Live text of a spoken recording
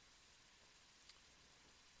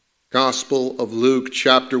Gospel of Luke,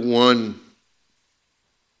 chapter 1,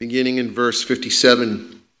 beginning in verse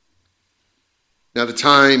 57. Now the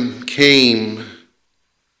time came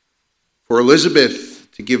for Elizabeth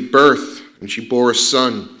to give birth, and she bore a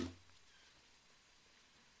son.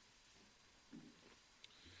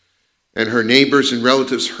 And her neighbors and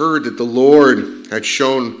relatives heard that the Lord had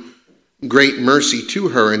shown great mercy to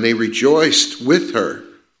her, and they rejoiced with her.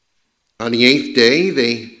 On the 8th day,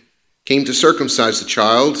 they came to circumcise the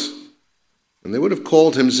child, and they would have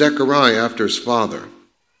called him Zechariah after his father.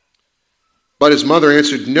 But his mother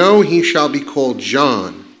answered, "No, he shall be called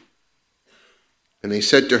John." And they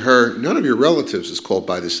said to her, "None of your relatives is called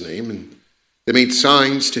by this name." And they made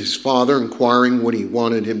signs to his father, inquiring what he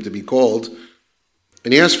wanted him to be called.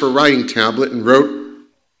 And he asked for a writing tablet and wrote,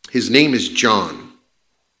 "His name is John."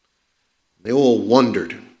 They all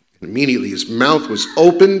wondered. And immediately his mouth was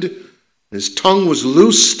opened, and his tongue was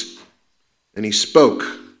loosed, and he spoke,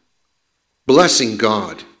 blessing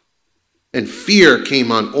God. And fear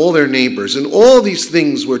came on all their neighbors, and all these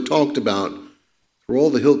things were talked about through all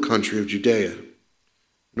the hill country of Judea.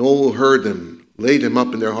 And all who heard them laid them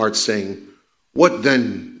up in their hearts, saying, "What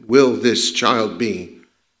then will this child be?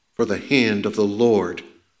 For the hand of the Lord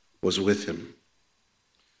was with him."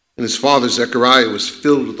 And his father Zechariah was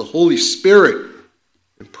filled with the Holy Spirit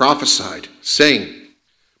and prophesied, saying,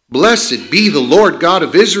 "Blessed be the Lord God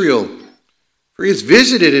of Israel, for he has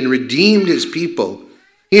visited and redeemed his people.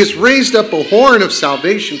 He has raised up a horn of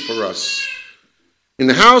salvation for us in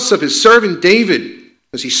the house of his servant David,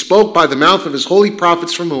 as he spoke by the mouth of his holy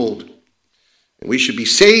prophets from old. And we should be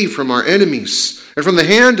saved from our enemies and from the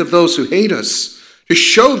hand of those who hate us, to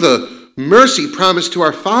show the mercy promised to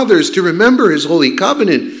our fathers, to remember his holy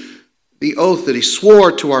covenant, the oath that he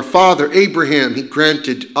swore to our father Abraham, he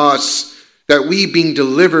granted us, that we, being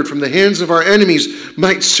delivered from the hands of our enemies,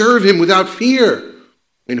 might serve him without fear,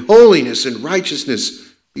 in holiness and righteousness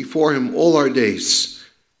before him all our days.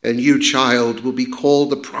 And you, child, will be called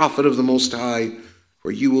the prophet of the Most High,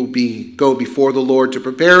 for you will go before the Lord to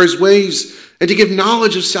prepare his ways and to give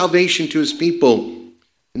knowledge of salvation to his people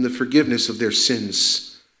in the forgiveness of their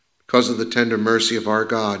sins, because of the tender mercy of our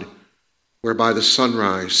God, whereby the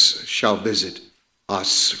sunrise shall visit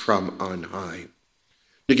us from on high,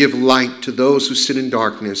 to give light to those who sit in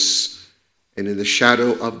darkness and in the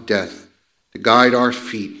shadow of death, to guide our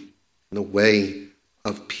feet in the way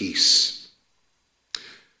of peace."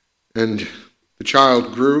 And the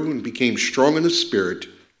child grew and became strong in the spirit,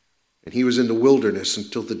 and he was in the wilderness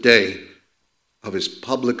until the day of his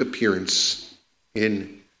public appearance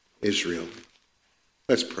in Israel.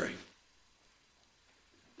 Let's pray.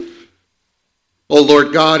 O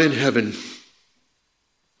Lord God in heaven,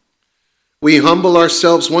 we humble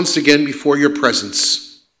ourselves once again before your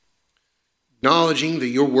presence, acknowledging that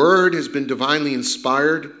your word has been divinely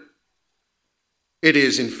inspired. It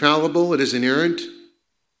is infallible, it is inerrant,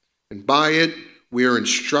 and by it we are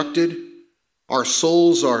instructed, our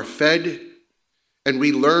souls are fed, and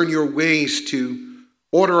we learn your ways to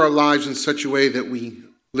order our lives in such a way that we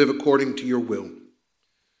live according to your will.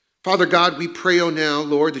 Father God, we pray, now,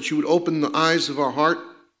 Lord, that you would open the eyes of our heart,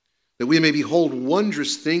 that we may behold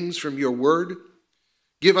wondrous things from your word.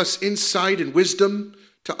 Give us insight and wisdom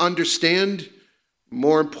to understand.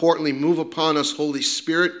 More importantly, move upon us, Holy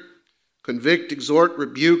Spirit. Convict, exhort,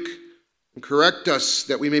 rebuke, and correct us,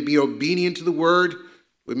 that we may be obedient to the word,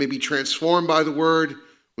 we may be transformed by the word,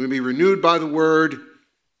 we may be renewed by the word,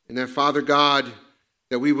 and that, Father God,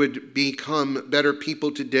 that we would become better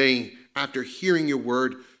people today after hearing your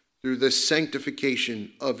word through the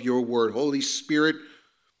sanctification of your word. Holy Spirit,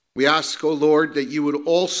 we ask, O Lord, that you would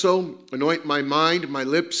also anoint my mind, my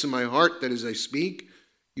lips, and my heart, that as I speak,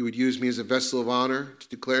 you would use me as a vessel of honor to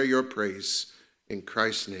declare your praise. In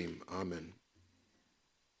Christ's name, amen.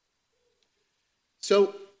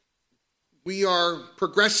 So, we are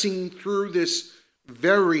progressing through this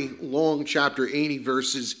very long chapter, 80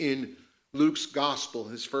 verses in Luke's gospel,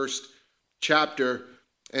 his first chapter.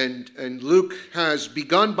 And Luke has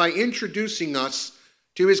begun by introducing us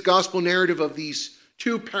to his gospel narrative of these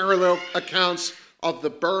two parallel accounts of the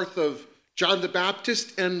birth of John the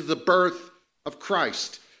Baptist and the birth of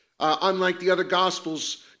Christ. Unlike the other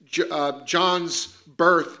gospels, John's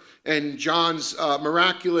birth and John's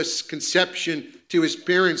miraculous conception to his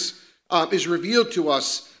parents is revealed to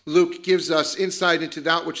us. Luke gives us insight into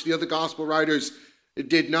that which the other gospel writers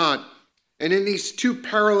did not. And in these two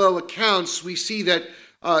parallel accounts, we see that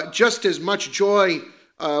just as much joy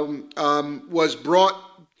was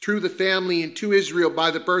brought through the family and to Israel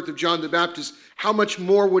by the birth of John the Baptist, how much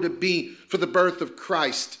more would it be for the birth of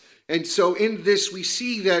Christ? And so in this, we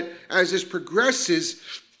see that as this progresses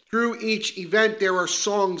through each event there are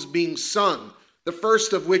songs being sung. The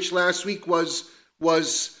first of which last week was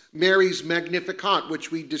Mary's Magnificat,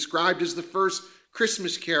 which we described as the first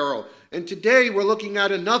Christmas carol. And today we're looking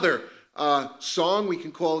at another song. We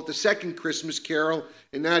can call it the second Christmas carol,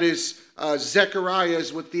 and that is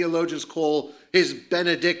Zechariah's, what theologians call his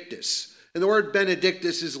Benedictus. And the word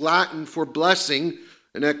Benedictus is Latin for blessing,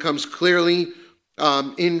 and that comes clearly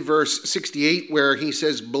in verse 68 where he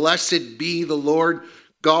says, "Blessed be the Lord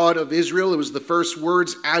God of Israel." It was the first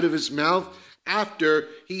words out of his mouth after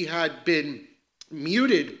he had been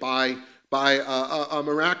muted by a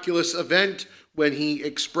miraculous event when he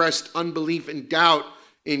expressed unbelief and doubt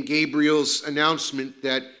in Gabriel's announcement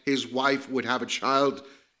that his wife would have a child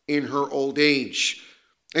in her old age.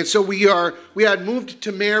 And so we had moved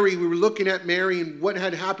to Mary. We were looking at Mary and what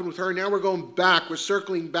had happened with her. Now we're going back. We're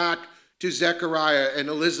circling back to Zechariah and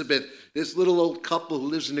Elizabeth, this little old couple who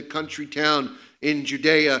lives in a country town in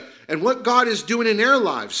Judea, and what God is doing in their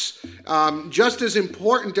lives. Just as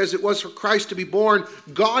important as it was for Christ to be born,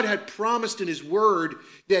 God had promised in his word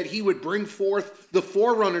that he would bring forth the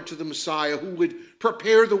forerunner to the Messiah who would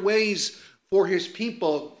prepare the ways for his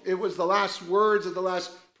people. It was the last words of the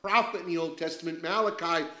last prophet in the Old Testament,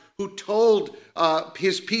 Malachi, who told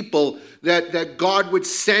his people that God would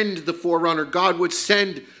send the forerunner. God would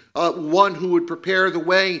send one who would prepare the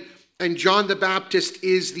way. And John the Baptist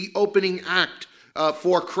is the opening act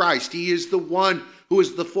for Christ. He is the one who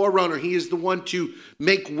is the forerunner. He is the one to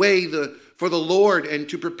make way for the Lord and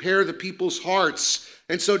to prepare the people's hearts.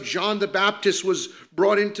 And so John the Baptist was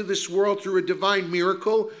brought into this world through a divine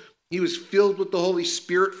miracle. He was filled with the Holy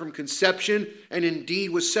Spirit from conception and indeed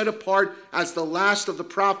was set apart as the last of the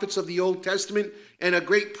prophets of the Old Testament and a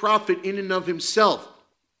great prophet in and of himself.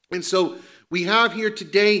 And so we have here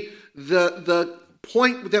today the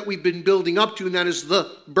point that we've been building up to, and that is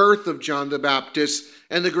the birth of John the Baptist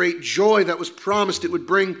and the great joy that was promised it would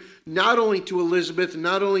bring not only to Elizabeth,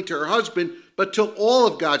 not only to her husband, but to all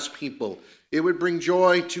of God's people. It would bring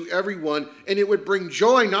joy to everyone, and it would bring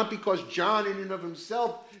joy not because John in and of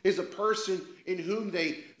himself is a person in whom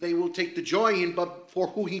they will take the joy in, but for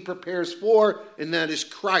who he prepares for, and that is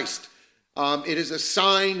Christ. It is a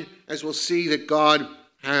sign, as we'll see, that God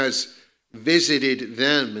has visited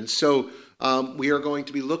them. And so we are going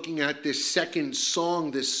to be looking at this second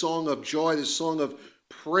song, this song of joy, this song of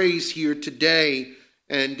praise here today.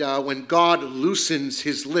 And when God loosens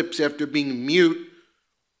his lips after being mute,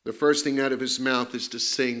 the first thing out of his mouth is to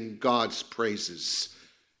sing God's praises.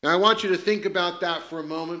 Now I want you to think about that for a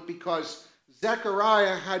moment, because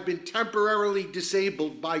Zechariah had been temporarily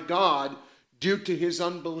disabled by God due to his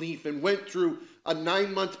unbelief and went through a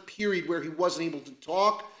 9-month period where he wasn't able to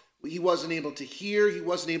talk. He wasn't able to hear. He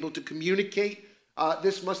wasn't able to communicate.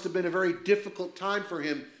 This must have been a very difficult time for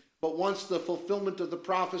him. But once the fulfillment of the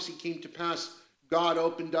prophecy came to pass, God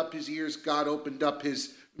opened up his ears, God opened up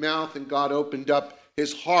his mouth, and God opened up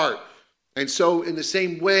his heart. And so in the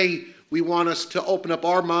same way, we want us to open up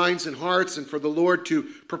our minds and hearts and for the Lord to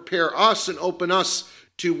prepare us and open us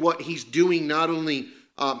to what he's doing, not only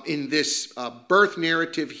in this birth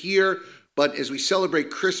narrative here, but as we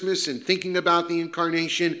celebrate Christmas and thinking about the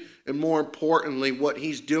incarnation, and more importantly, what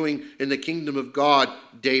he's doing in the kingdom of God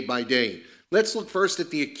day by day. Let's look first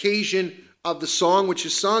at the occasion of the song which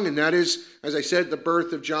is sung, and that is, as I said, the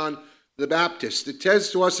birth of John the Baptist. It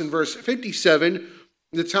says to us in verse 57,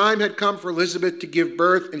 "The time had come for Elizabeth to give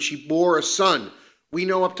birth, and she bore a son." We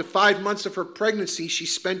know up to 5 months of her pregnancy she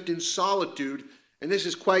spent in solitude, and this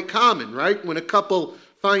is quite common, right? When a couple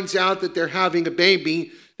finds out that they're having a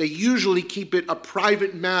baby, they usually keep it a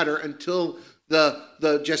private matter until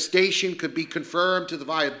the gestation could be confirmed, to the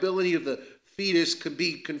viability of the fetus could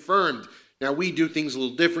be confirmed. Now, we do things a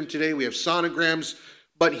little different today. We have sonograms.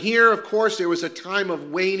 But here, of course, there was a time of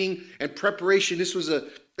waiting and preparation. This was a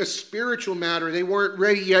spiritual matter. They weren't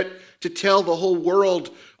ready yet to tell the whole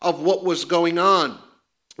world of what was going on.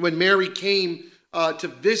 When Mary came to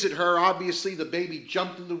visit her, obviously the baby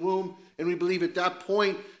jumped in the womb. And we believe at that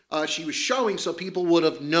point she was showing, so people would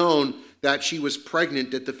have known that she was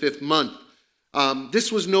pregnant at the 5th month.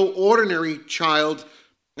 This was no ordinary child,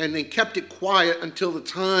 and they kept it quiet until the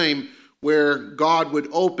time where God would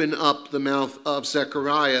open up the mouth of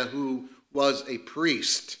Zechariah, who was a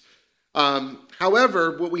priest.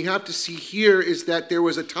 However, what we have to see here is that there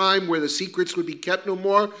was a time where the secrets would be kept no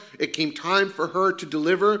more. It came time for her to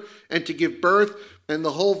deliver and to give birth, and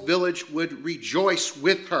the whole village would rejoice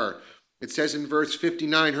with her. It says in verse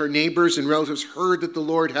 59, her neighbors and relatives heard that the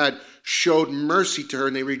Lord had showed mercy to her,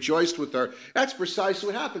 and they rejoiced with her. That's precisely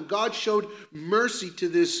what happened. God showed mercy to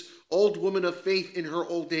this old woman of faith in her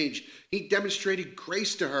old age. He demonstrated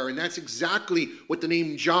grace to her, and that's exactly what the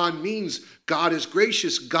name John means. God is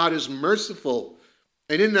gracious, God is merciful.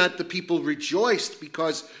 And in that, the people rejoiced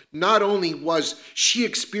because not only was she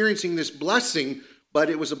experiencing this blessing, but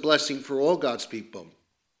it was a blessing for all God's people.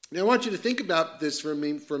 Now, I want you to think about this for a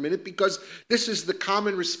minute, because this is the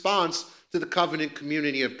common response to the covenant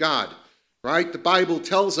community of God, right? The Bible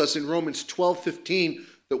tells us in Romans 12:15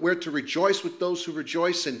 that we're to rejoice with those who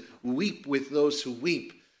rejoice and weep with those who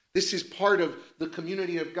weep. This is part of the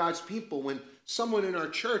community of God's people. When someone in our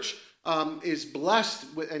church is blessed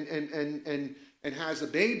and has a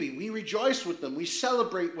baby, we rejoice with them. We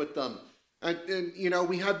celebrate with them. And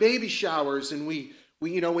we have baby showers, and we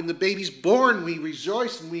when the baby's born, we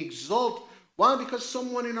rejoice and we exult. Why? Because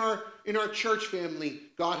someone in our church family,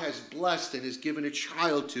 God has blessed and has given a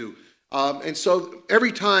child to. And so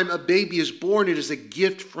every time a baby is born, it is a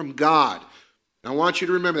gift from God. I want you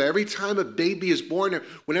to remember that every time a baby is born,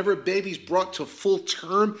 whenever a baby is brought to full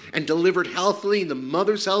term and delivered healthily, and the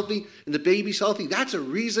mother's healthy and the baby's healthy, that's a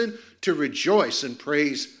reason to rejoice and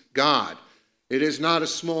praise God. It is not a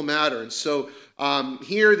small matter. And so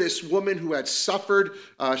here, this woman who had suffered,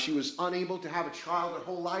 she was unable to have a child her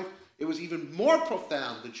whole life. It was even more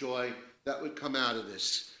profound, the joy that would come out of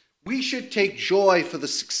this. We should take joy for the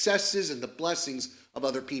successes and the blessings of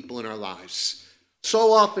other people in our lives.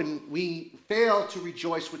 So often we fail to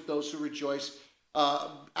rejoice with those who rejoice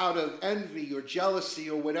out of envy or jealousy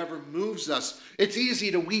or whatever moves us. It's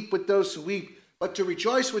easy to weep with those who weep, but to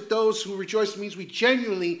rejoice with those who rejoice means we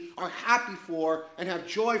genuinely are happy for and have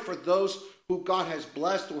joy for those who God has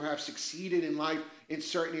blessed or have succeeded in life in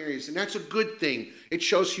certain areas. And that's a good thing. It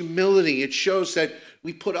shows humility. It shows that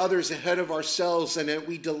we put others ahead of ourselves and that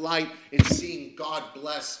we delight in seeing God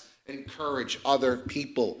bless and encourage other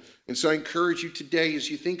people. And so I encourage you today, as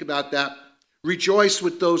you think about that, rejoice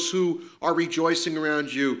with those who are rejoicing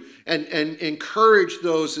around you, and encourage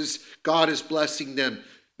those as God is blessing them.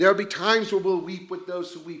 There will be times where we'll weep with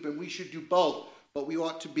those who weep, and we should do both, but we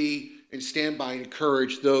ought to be and stand by and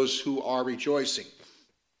encourage those who are rejoicing.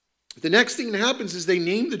 The next thing that happens is they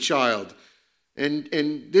name the child. And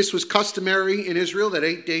this was customary in Israel, that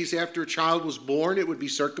 8 days after a child was born, it would be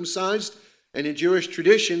circumcised. And in Jewish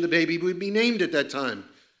tradition, the baby would be named at that time.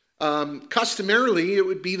 Customarily, it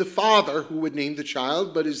would be the father who would name the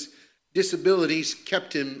child, but his disabilities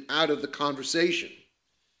kept him out of the conversation.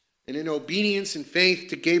 And in obedience and faith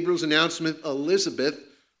to Gabriel's announcement, Elizabeth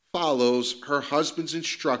follows her husband's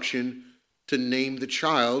instruction to name the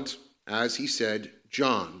child, as he said,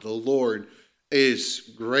 John. The Lord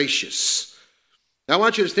is gracious. Now, I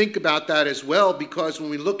want you to think about that as well, because when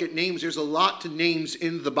we look at names, there's a lot to names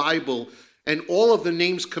in the Bible, and all of the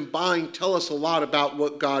names combined tell us a lot about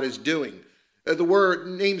what God is doing. The word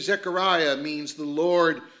name Zechariah means the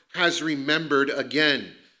Lord has remembered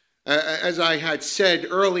again. As I had said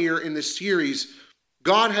earlier in the series,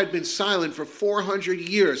 God had been silent for 400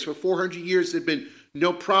 years. For 400 years, there had been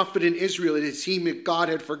no prophet in Israel. It seemed that God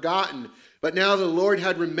had forgotten. But now the Lord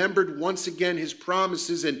had remembered once again his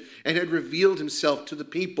promises and had revealed himself to the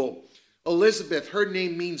people. Elizabeth, her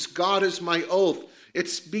name means God is my oath. It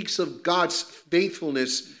speaks of God's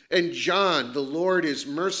faithfulness. And John, the Lord is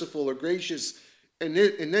merciful or gracious. And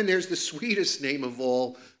then there's the sweetest name of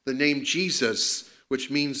all, the name Jesus, which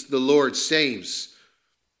means the Lord saves.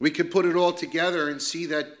 We can put it all together and see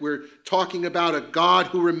that we're talking about a God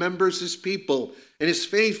who remembers his people and is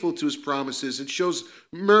faithful to his promises and shows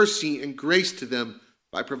mercy and grace to them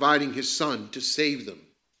by providing his son to save them.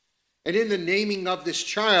 And in the naming of this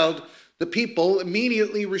child, the people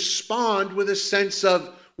immediately respond with a sense of,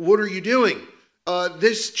 what are you doing?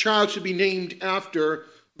 This child should be named after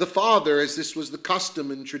the father, as this was the custom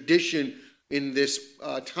and tradition in this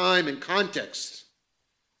time and context.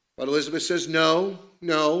 But Elizabeth says, no,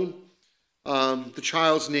 the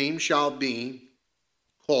child's name shall be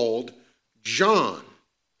called John.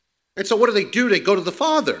 And so what do? They go to the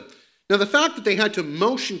father. Now, the fact that they had to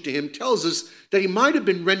motion to him tells us that he might have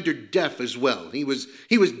been rendered deaf as well. He was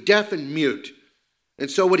deaf and mute.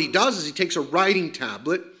 And so what he does is he takes a writing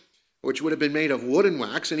tablet, which would have been made of wood and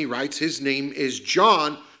wax, and he writes, his name is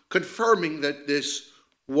John, confirming that this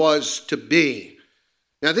was to be.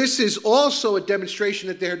 Now, this is also a demonstration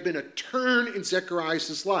that there had been a turn in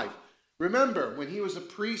Zechariah's life. Remember, when he was a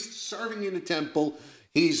priest serving in the temple,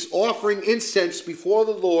 he's offering incense before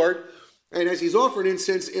the Lord. And as he's offering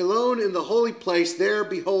incense, alone in the holy place, there,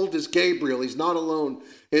 behold, is Gabriel. He's not alone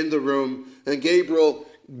in the room. And Gabriel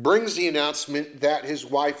brings the announcement that his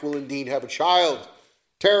wife will indeed have a child.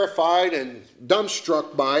 Terrified and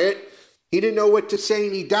dumbstruck by it, he didn't know what to say,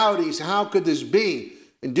 and he doubted. He said, how could this be?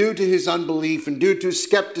 And due to his unbelief and due to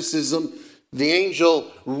skepticism, the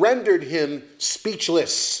angel rendered him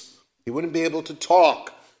speechless. He wouldn't be able to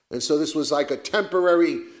talk. And so this was like a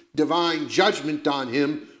temporary divine judgment on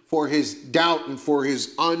him for his doubt and for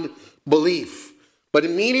his unbelief. But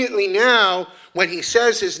immediately now, when he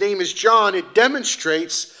says his name is John, it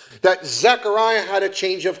demonstrates that Zechariah had a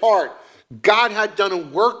change of heart. God had done a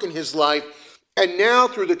work in his life, and now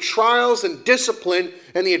through the trials and discipline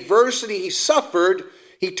and the adversity he suffered,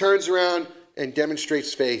 he turns around and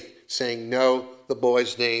demonstrates faith, saying, no, the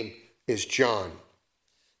boy's name is John.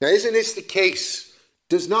 Now, isn't this the case?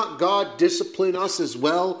 Does not God discipline us as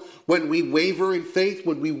well when we waver in faith,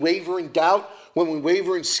 when we waver in doubt, when we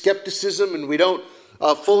waver in skepticism and we don't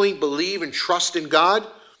fully believe and trust in God?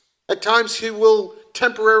 At times he will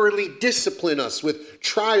temporarily discipline us with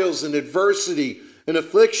trials and adversity and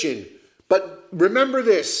affliction. But remember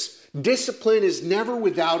this, discipline is never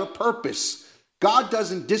without a purpose. God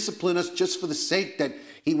doesn't discipline us just for the sake that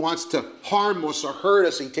he wants to harm us or hurt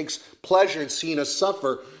us. He takes pleasure in seeing us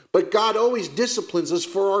suffer. But God always disciplines us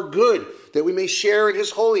for our good, that we may share in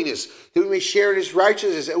his holiness, that we may share in his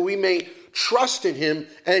righteousness, that we may trust in him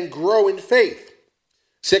and grow in faith.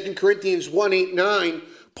 2 Corinthians 1:8-9,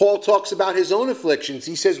 Paul talks about his own afflictions.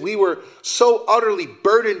 He says, we were so utterly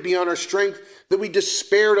burdened beyond our strength that we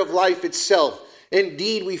despaired of life itself.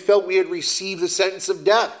 Indeed, we felt we had received the sentence of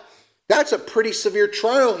death. That's a pretty severe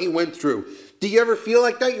trial he went through. Do you ever feel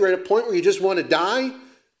like that? You're at a point where you just want to die?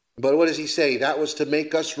 But what does he say? That was to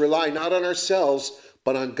make us rely not on ourselves,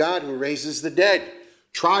 but on God who raises the dead.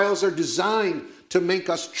 Trials are designed to make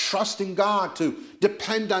us trust in God, to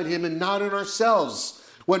depend on him and not on ourselves.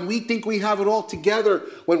 When we think we have it all together,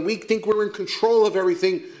 when we think we're in control of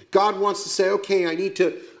everything, God wants to say, okay, I need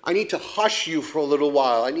to hush you for a little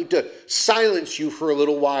while. I need to silence you for a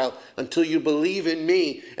little while until you believe in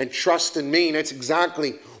me and trust in me. And that's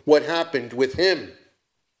exactly what happened with him.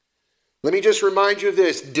 Let me just remind you of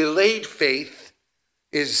this. Delayed faith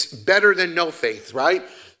is better than no faith, right?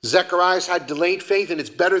 Zechariah had delayed faith and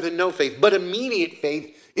it's better than no faith. But immediate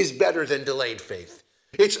faith is better than delayed faith.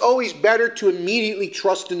 It's always better to immediately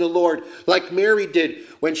trust in the Lord, like Mary did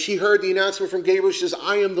when she heard the announcement from Gabriel. She says,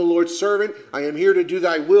 I am the Lord's servant. I am here to do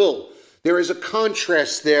thy will. There is a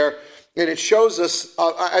contrast there, and it shows us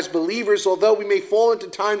as believers, although we may fall into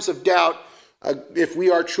times of doubt, if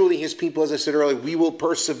we are truly his people, as I said earlier, we will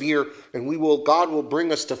persevere, and God will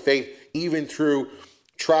bring us to faith even through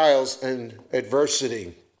trials and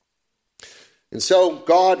adversity. And so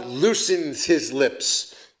God loosens his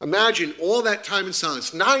lips. Imagine all that time in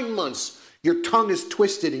silence. 9 months, your tongue is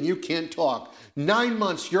twisted and you can't talk. 9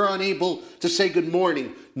 months, you're unable to say good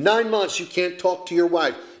morning. 9 months, you can't talk to your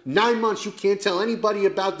wife. 9 months, you can't tell anybody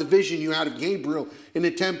about the vision you had of Gabriel in the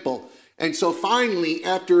temple. And so finally,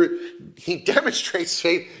 after he demonstrates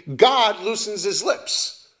faith, God loosens his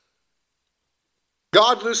lips.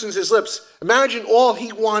 God loosens his lips. Imagine all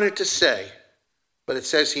he wanted to say. But it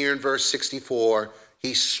says here in verse 64,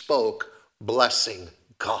 he spoke blessing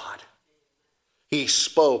God. He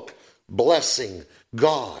spoke blessing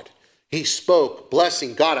God. He spoke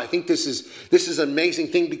blessing God. I think this is an amazing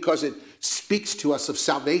thing because it speaks to us of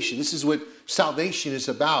salvation. This is what salvation is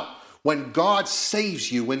about. When God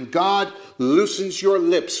saves you, when God loosens your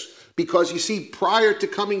lips, because you see, prior to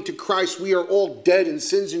coming to Christ, we are all dead in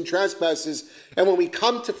sins and trespasses. And when we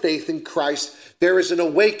come to faith in Christ, there is an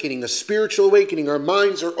awakening, a spiritual awakening. Our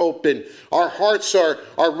minds are open. Our hearts are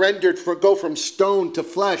rendered go from stone to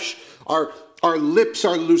flesh. Our lips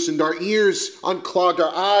are loosened. Our ears unclogged.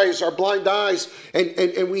 Our eyes, our blind eyes.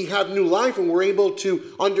 And we have new life. And we're able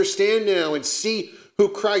to understand now and see who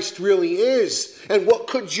Christ really is. And what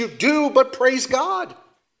could you do but praise God?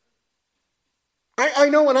 I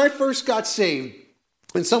know when I first got saved,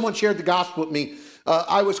 and someone shared the gospel with me,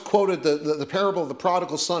 I was quoted the parable of the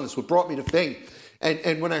prodigal son. It's what brought me to faith.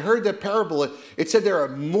 And when I heard that parable, it said there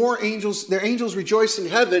are angels rejoice in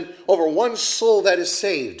heaven over one soul that is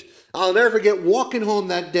saved. I'll never forget walking home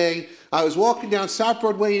that day. I was walking down South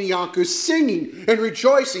Broadway in Yonkers singing and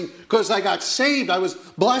rejoicing because I got saved. I was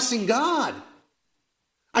blessing God.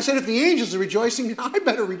 I said, if the angels are rejoicing, I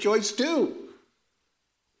better rejoice too.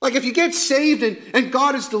 Like if you get saved and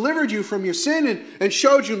God has delivered you from your sin and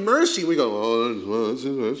showed you mercy, we go, oh,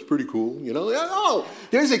 that's pretty cool. You know, oh,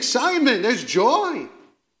 there's excitement, there's joy.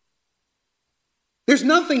 There's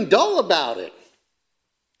nothing dull about it.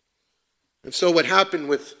 And so what happened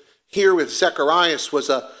with Zacharias was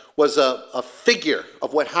a figure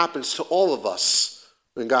of what happens to all of us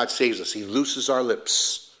when God saves us. He looses our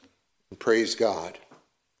lips and praise God.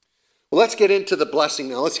 Well, let's get into the blessing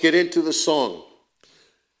now. Let's get into the song.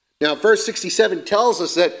 Now, verse 67 tells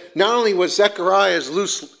us that not only was Zechariah's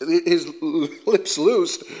his lips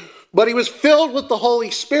loosed, but he was filled with the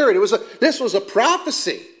Holy Spirit. This was a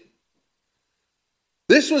prophecy.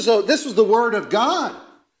 This was the word of God.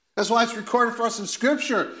 That's why it's recorded for us in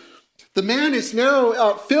Scripture. The man is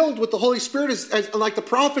now filled with the Holy Spirit as like the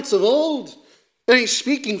prophets of old. And he's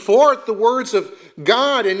speaking forth the words of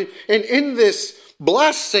God. And in this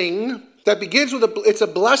blessing that begins with it's a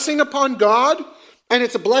blessing upon God, and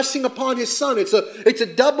it's a blessing upon his Son. It's a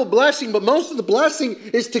double blessing, but most of the blessing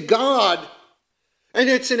is to God. And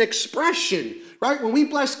it's an expression, right? When we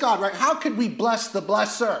bless God, right? How can we bless the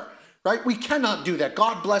blesser? Right? We cannot do that.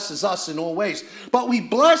 God blesses us in all ways. But we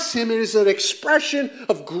bless him as an expression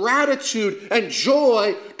of gratitude and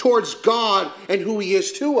joy towards God and who he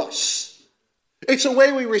is to us. It's a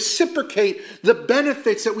way we reciprocate the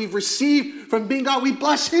benefits that we've received from being God. We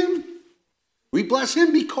bless him. We bless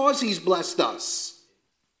him because he's blessed us.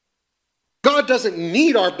 God doesn't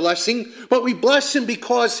need our blessing, but we bless him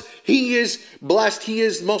because he is blessed. He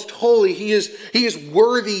is most holy. He is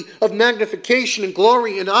worthy of magnification and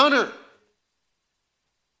glory and honor.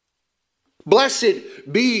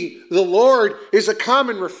 Blessed be the Lord is a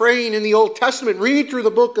common refrain in the Old Testament. Read through the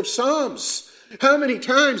book of Psalms. How many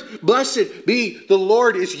times blessed be the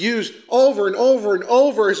Lord is used over and over and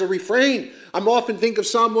over as a refrain. I'm often think of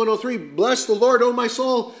Psalm 103. Bless the Lord, O my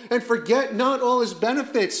soul, and forget not all his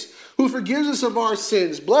benefits, who forgives us of our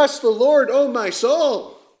sins. Bless the Lord, O my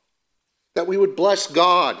soul. That we would bless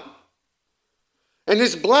God. And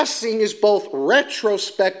this blessing is both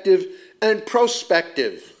retrospective and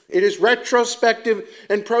prospective. It is retrospective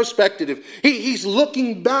and prospective. He's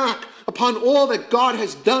looking back upon all that God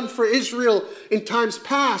has done for Israel in times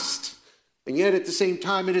past. And yet at the same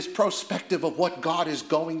time, it is prospective of what God is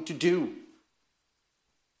going to do.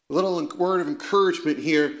 A little word of encouragement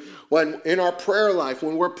here. When in our prayer life,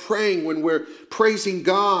 when we're praying, when we're praising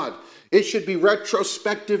God, it should be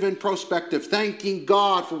retrospective and prospective, thanking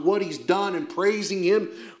God for what he's done and praising him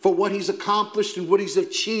for what he's accomplished and what he's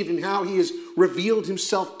achieved and how he has revealed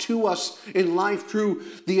himself to us in life through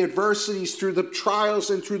the adversities, through the trials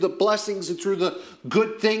and through the blessings and through the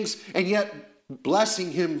good things, and yet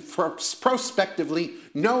blessing him prospectively,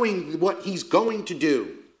 knowing what he's going to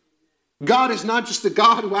do. God is not just the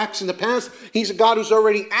God who acts in the past. He's a God who's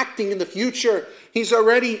already acting in the future. He's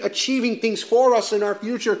already achieving things for us in our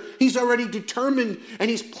future. He's already determined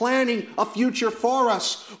and he's planning a future for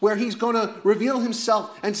us where he's going to reveal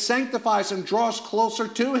himself and sanctify us and draw us closer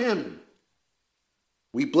to him.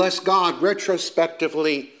 We bless God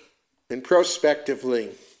retrospectively and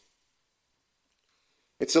prospectively.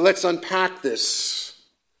 And so let's unpack this.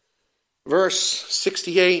 Verse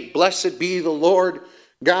 68, blessed be the Lord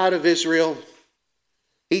God of Israel.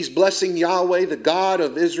 He's blessing Yahweh, the God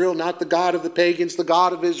of Israel, not the God of the pagans, the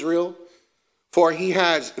God of Israel. For he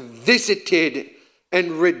has visited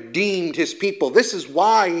and redeemed his people. This is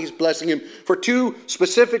why he's blessing him, for two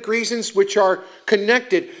specific reasons which are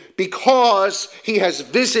connected. Because he has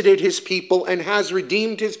visited his people and has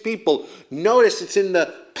redeemed his people. Notice it's in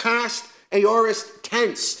the past aorist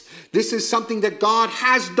tense. This is something that God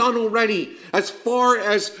has done already. As far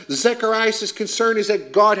as Zechariah is concerned, is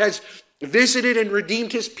that God has visited and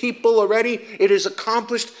redeemed his people already. It is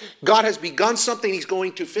accomplished. God has begun something. He's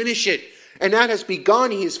going to finish it. And that has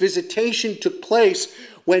begun. His visitation took place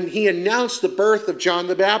when he announced the birth of John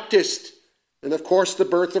the Baptist. And of course, the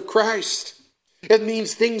birth of Christ. It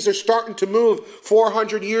means things are starting to move.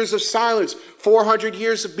 400 years of silence. 400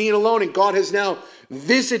 years of being alone. And God has now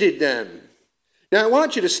visited them. Now, I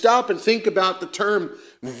want you to stop and think about the term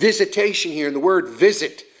visitation here, and the word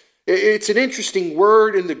visit. It's an interesting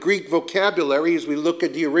word in the Greek vocabulary as we look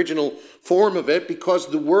at the original form of it, because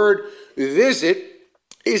the word visit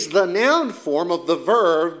is the noun form of the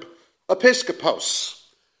verb episkopos.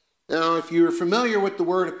 Now, if you're familiar with the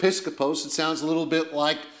word episkopos, it sounds a little bit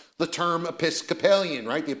like the term Episcopalian,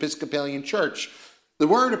 right? The Episcopalian Church. The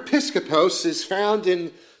word episkopos is found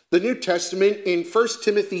in the New Testament in 1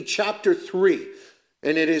 Timothy chapter 3.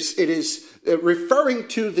 And it is referring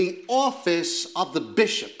to the office of the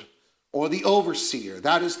bishop or the overseer.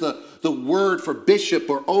 That is the word for bishop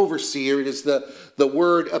or overseer. It is the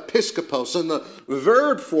word episkopos. And the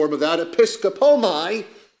verb form of that, episkopomai,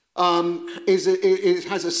 it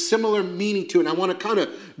has a similar meaning to it. And I want to kind of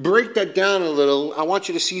break that down a little. I want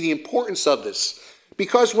you to see the importance of this.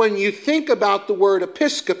 Because when you think about the word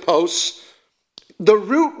episkopos, the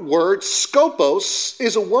root word, skopos,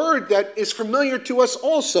 is a word that is familiar to us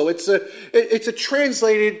also. It's a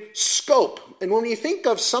translated scope. And when you think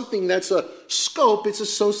of something that's a scope, it's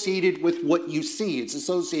associated with what you see. It's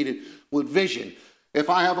associated with vision. If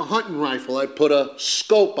I have a hunting rifle, I put a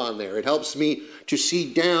scope on there. It helps me to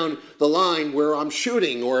see down the line where I'm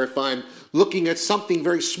shooting. Or if I'm looking at something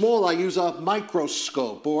very small, I use a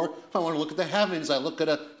microscope. Or if I want to look at the heavens, I look at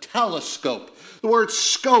a telescope. The word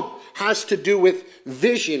scope has to do with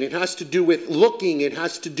vision. It has to do with looking. It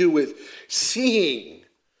has to do with seeing.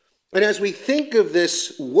 And as we think of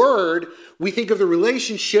this word, we think of the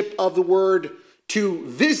relationship of the word to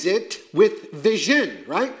visit with vision,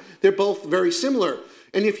 right? They're both very similar.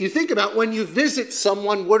 And if you think about when you visit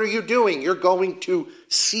someone, what are you doing? You're going to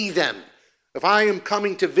see them. If I am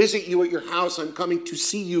coming to visit you at your house, I'm coming to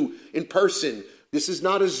see you in person. This is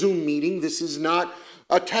not a Zoom meeting. This is not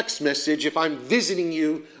a text message. If I'm visiting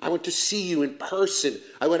you, I want to see you in person.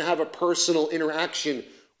 I want to have a personal interaction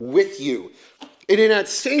with you. And in that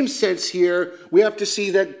same sense here, we have to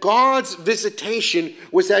see that God's visitation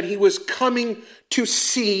was that he was coming to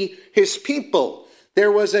see his people.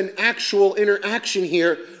 There was an actual interaction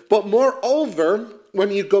here. But moreover,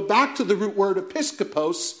 when you go back to the root word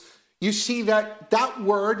episkopos, you see that that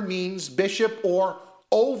word means bishop or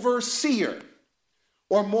overseer.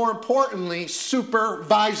 Or more importantly,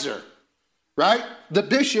 supervisor. Right? The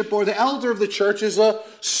bishop or the elder of the church is a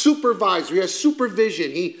supervisor. He has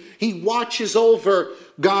supervision. He watches over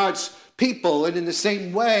God's people. And in the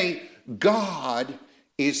same way, God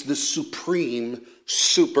is the supreme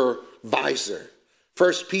supervisor.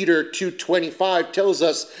 1 Peter 2:25 tells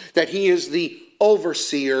us that he is the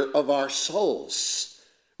overseer of our souls.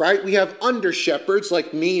 Right? We have under shepherds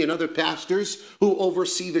like me and other pastors who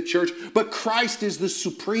oversee the church, but Christ is the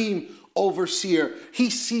supreme overseer. He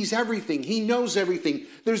sees everything. He knows everything.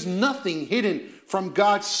 There's nothing hidden from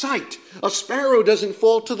God's sight. A sparrow doesn't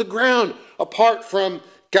fall to the ground apart from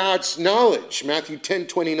God's knowledge. Matthew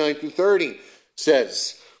 10:29-30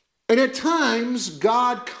 says. And at times,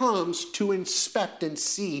 God comes to inspect and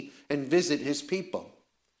see and visit his people.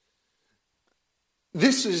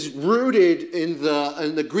 This is rooted in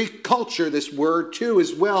the Greek culture, this word too,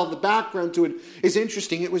 as well. The background to it is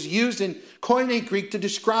interesting. It was used in Koine Greek to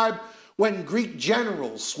describe when Greek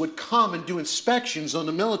generals would come and do inspections on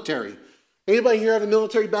the military. Anybody here have a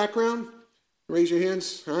military background? Raise your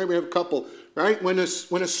hands. All right, we have a couple. Right? When a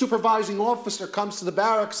supervising officer comes to the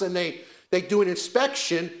barracks and they do an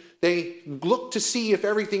inspection, they look to see if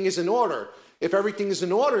everything is in order. If everything is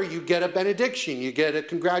in order, you get a benediction. You get a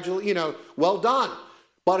congratulation, well done.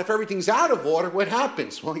 But if everything's out of order, what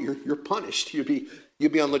happens? Well, you're punished. You'll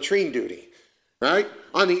be on latrine duty, right?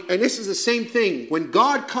 And this is the same thing. When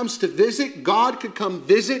God comes to visit, God could come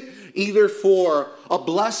visit either for a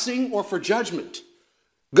blessing or for judgment.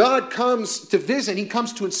 God comes to visit. He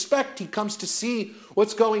comes to inspect. He comes to see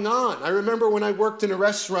what's going on. I remember when I worked in a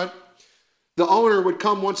restaurant, the owner would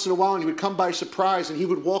come once in a while and he would come by surprise and he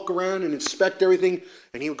would walk around and inspect everything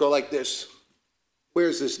and he would go like this.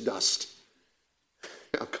 Where's this dust?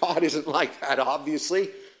 Now, God isn't like that, obviously.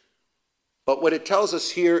 But what it tells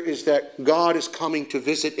us here is that God is coming to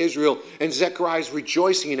visit Israel and Zechariah is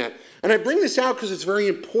rejoicing in that. And I bring this out because it's very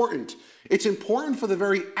important. It's important for the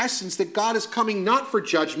very essence that God is coming not for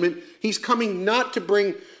judgment. He's coming not to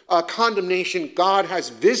bring condemnation. God has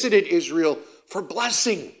visited Israel for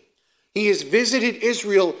blessing. He has visited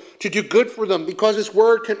Israel to do good for them because his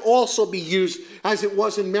word can also be used as it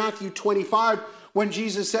was in Matthew 25 when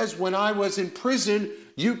Jesus says, when I was in prison,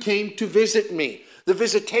 you came to visit me. The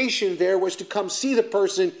visitation there was to come see the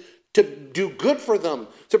person, to do good for them,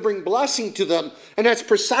 to bring blessing to them. And that's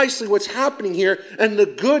precisely what's happening here. And the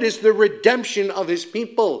good is the redemption of his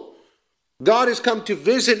people. God has come to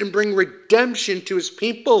visit and bring redemption to his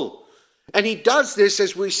people. And he does this,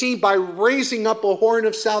 as we see, by raising up a horn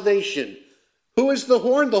of salvation. Who is the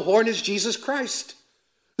horn? The horn is Jesus Christ.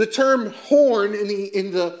 The term horn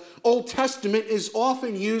in the Old Testament is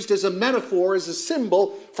often used as a metaphor, as a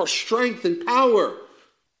symbol for strength and power.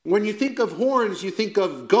 When you think of horns, you think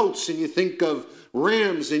of goats and you think of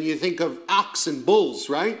rams and you think of ox and bulls,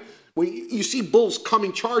 right? When you see bulls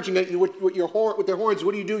coming, charging at you with their horns,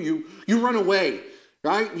 what do? You run away,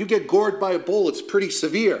 right? You get gored by a bull, it's pretty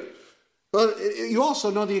severe. But you also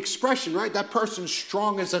know the expression, right? That person's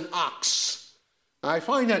strong as an ox. I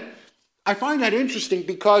find that interesting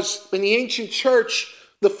because in the ancient church,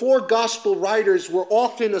 the four gospel writers were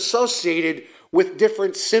often associated with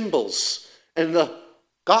different symbols. And the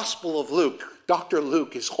Gospel of Luke, Dr.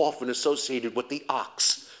 Luke, is often associated with the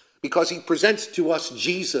ox because he presents to us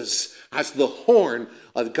Jesus as the horn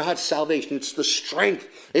of God's salvation. It's the strength,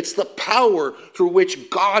 it's the power through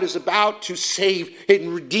which God is about to save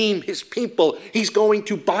and redeem his people. He's going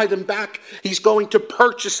to buy them back. He's going to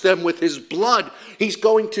purchase them with his blood. He's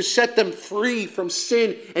going to set them free from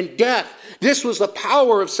sin and death. This was the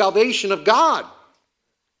power of salvation of God.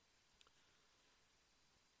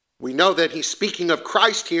 We know that he's speaking of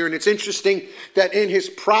Christ here, and it's interesting that in his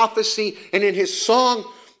prophecy and in his song,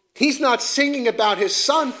 he's not singing about his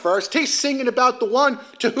son first. He's singing about the one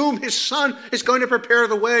to whom his son is going to prepare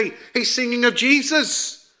the way. He's singing of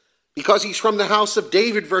Jesus because he's from the house of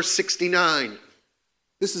David, verse 69.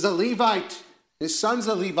 This is a Levite. His son's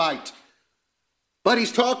a Levite. But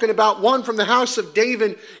he's talking about one from the house of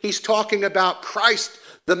David. He's talking about Christ,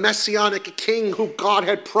 the Messianic King who God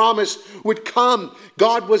had promised would come.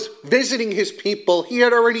 God was visiting his people. He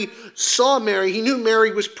had already saw Mary. He knew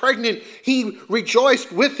Mary was pregnant. He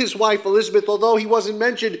rejoiced with his wife Elizabeth. Although he wasn't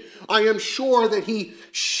mentioned, I am sure that he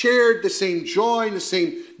shared the same joy and the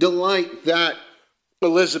same delight that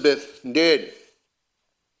Elizabeth did.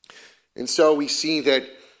 And so we see that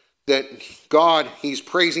God, he's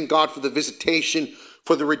praising God for the visitation,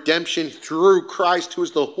 for the redemption through Christ, who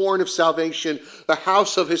is the horn of salvation, the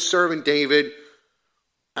house of his servant David,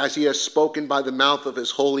 as he has spoken by the mouth of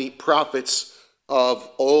his holy prophets of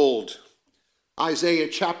old. Isaiah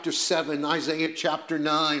chapter 7, Isaiah chapter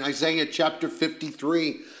 9, Isaiah chapter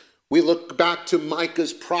 53. We look back to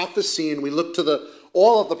Micah's prophecy and we look to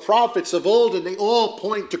all of the prophets of old, and they all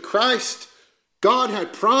point to Christ. God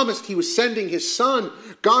had promised he was sending his son.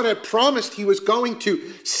 God had promised he was going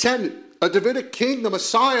to send a Davidic king, the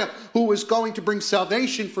Messiah, who was going to bring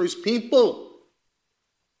salvation for his people.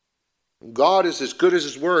 God is as good as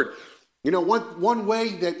his word. You know, one way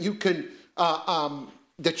that you can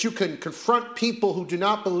confront people who do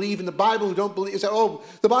not believe in the Bible, who don't believe, is that,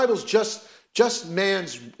 the Bible's just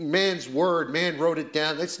man's word. Man wrote it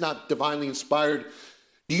down. It's not divinely inspired.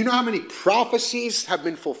 Do you know how many prophecies have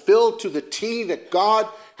been fulfilled to the T that God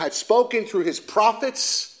had spoken through his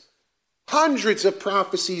prophets? Hundreds of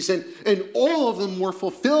prophecies, and all of them were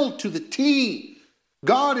fulfilled to the T.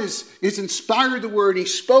 God is inspired the word. He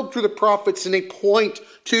spoke through the prophets, and they point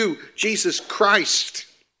to Jesus Christ.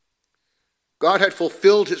 God had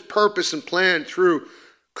fulfilled his purpose and plan through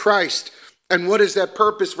Christ. And what is that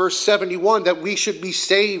purpose? Verse 71, that we should be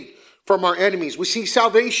saved from our enemies. We see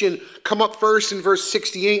salvation come up first in verse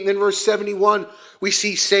 68, and then verse 71, we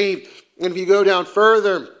see saved. And if you go down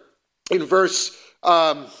further, in verse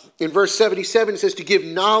 77, it says to give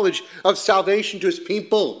knowledge of salvation to his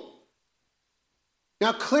people.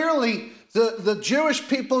 Now, clearly, the Jewish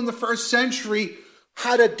people in the first century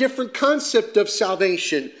had a different concept of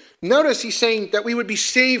salvation. Notice he's saying that we would be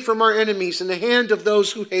saved from our enemies in the hand of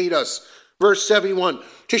those who hate us. Verse 71,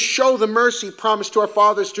 to show the mercy promised to our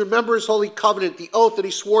fathers, to remember his holy covenant, the oath that he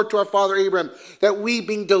swore to our father Abraham, that we,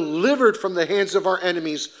 being delivered from the hands of our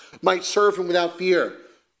enemies, might serve him without fear.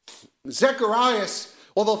 Zacharias,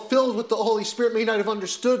 although filled with the Holy Spirit, may not have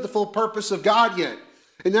understood the full purpose of God yet.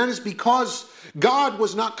 And that is because God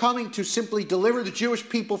was not coming to simply deliver the Jewish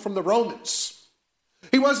people from the Romans.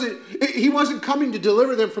 He wasn't coming to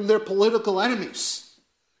deliver them from their political enemies.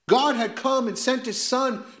 God had come and sent his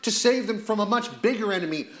son to save them from a much bigger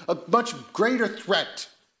enemy, a much greater threat.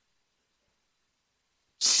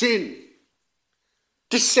 Sin.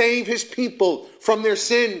 To save his people from their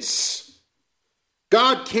sins.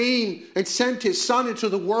 God came and sent his son into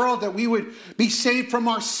the world that we would be saved from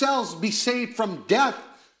ourselves, be saved from death,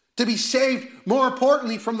 to be saved, more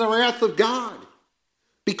importantly, from the wrath of God.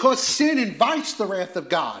 Because sin invites the wrath of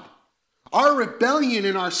God. Our rebellion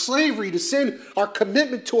and our slavery to sin, our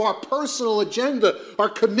commitment to our personal agenda, our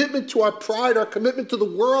commitment to our pride, our commitment to the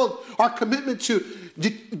world, our commitment to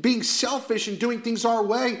being selfish and doing things our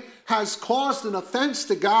way has caused an offense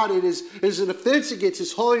to God. It is an offense against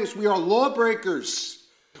his holiness. We are lawbreakers.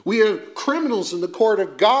 We are criminals in the court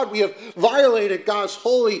of God. We have violated God's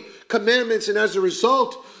holy commandments, and as a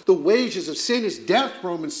result, the wages of sin is death,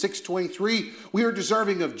 Romans 6:23. We are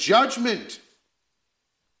deserving of judgment.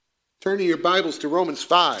 Turn to your Bibles to Romans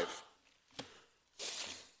 5.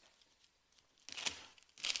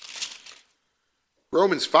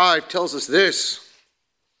 Romans 5 tells us this.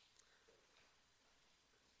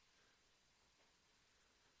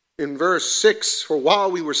 In verse 6, for while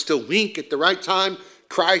we were still weak, at the right time,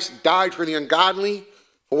 Christ died for the ungodly.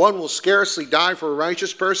 For one will scarcely die for a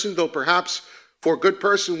righteous person, though perhaps for a good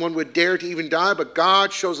person one would dare to even die. But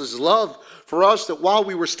God shows his love for us, that while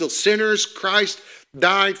we were still sinners, Christ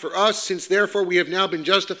died for us. Since therefore we have now been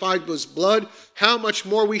justified with his blood, how much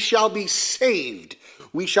more we shall be saved?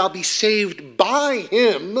 We shall be saved by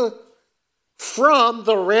him from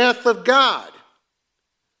the wrath of God.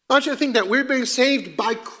 I want you to think that we're being saved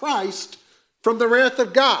by Christ from the wrath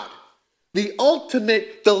of God. The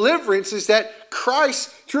ultimate deliverance is that Christ,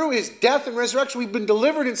 through his death and resurrection, we've been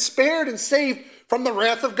delivered and spared and saved from the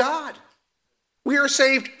wrath of God. We are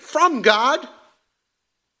saved from God,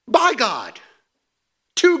 by God,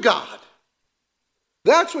 to God.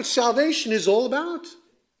 That's what salvation is all about.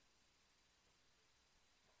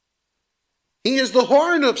 He is the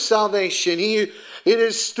horn of salvation. It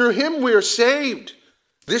is through him we are saved.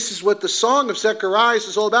 This is what the song of Zechariah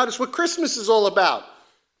is all about. It's what Christmas is all about.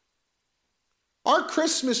 Our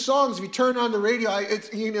Christmas songs, if you turn on the radio, it's,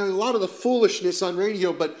 a lot of the foolishness on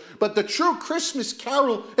radio, but the true Christmas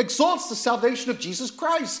carol exalts the salvation of Jesus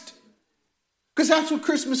Christ. Because that's what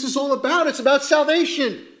Christmas is all about. It's about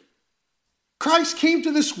salvation. Christ came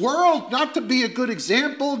to this world not to be a good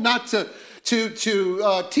example, not to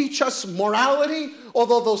teach us morality,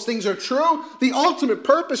 although those things are true. The ultimate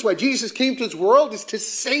purpose why Jesus came to this world is to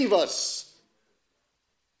save us.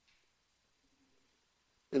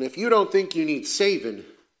 And if you don't think you need saving,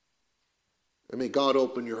 then may God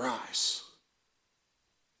open your eyes.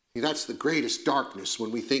 See, that's the greatest darkness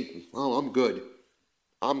when we think, oh, I'm good.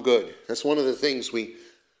 I'm good. That's one of the things when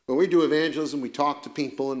we do evangelism, we talk to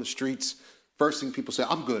people in the streets. First thing people say,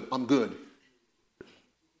 I'm good. I'm good.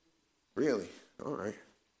 Really? All right.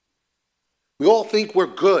 We all think we're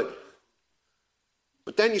good.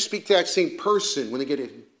 But then you speak to that same person when they get a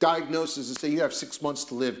diagnosis and say, you have 6 months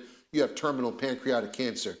to live. You have terminal pancreatic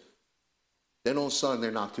cancer. Then all of a sudden, they're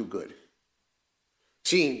not too good.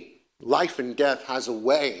 See, life and death has a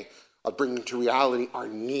way of bringing to reality our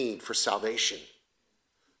need for salvation.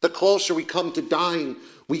 The closer we come to dying,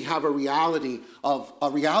 we have a reality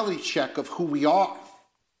check of who we are.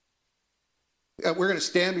 We're going to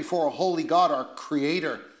stand before a holy God, our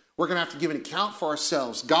Creator. We're going to have to give an account for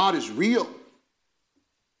ourselves. God is real.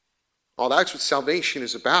 Oh, that's what salvation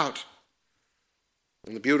is about.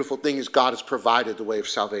 And the beautiful thing is God has provided the way of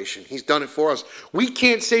salvation. He's done it for us. We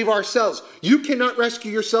can't save ourselves. You cannot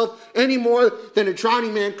rescue yourself any more than a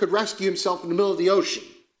drowning man could rescue himself in the middle of the ocean.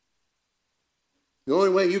 The only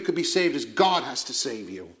way you could be saved is God has to save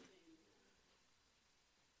you.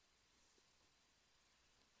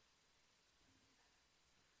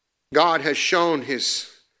 God has shown his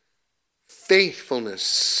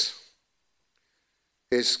faithfulness,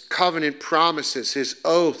 his covenant promises, his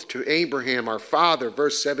oath to Abraham, our father,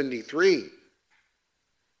 verse 73.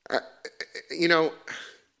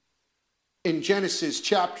 In Genesis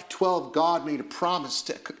chapter 12, God made a promise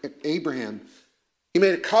to Abraham. He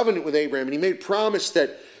made a covenant with Abraham, and he made a promise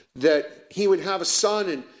that he would have a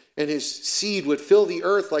son, and his seed would fill the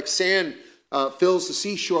earth like sand fills the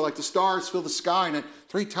seashore, like the stars fill the sky. And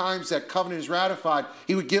 3 times that covenant is ratified.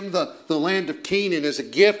 He would give him the land of Canaan as a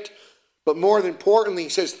gift. But more than importantly, he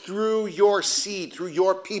says, through your seed, through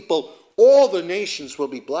your people, all the nations will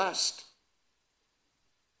be blessed.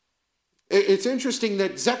 It's interesting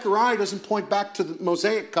that Zechariah doesn't point back to the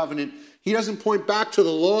Mosaic covenant. He doesn't point back to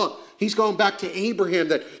the law. He's going back to Abraham,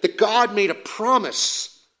 that God made a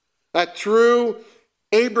promise that through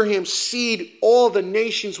Abraham's seed, all the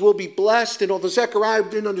nations will be blessed. And although Zechariah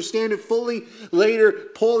didn't understand it fully, later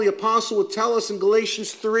Paul the Apostle would tell us in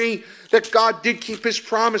Galatians 3 that God did keep his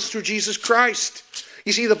promise through Jesus Christ.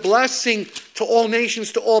 You see, the blessing to all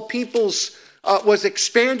nations, to all peoples, was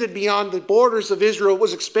expanded beyond the borders of Israel,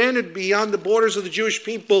 was expanded beyond the borders of the Jewish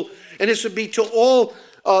people. And this would be to all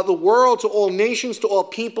the world, to all nations, to all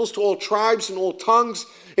peoples, to all tribes and all tongues.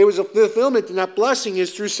 It was a fulfillment, and that blessing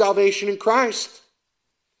is through salvation in Christ.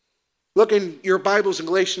 Look in your Bibles in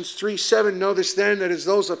Galatians 3:7. Know this then, that as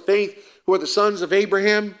those of faith who are the sons of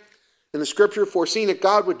Abraham, in the scripture, foreseeing that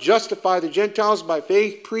God would justify the Gentiles by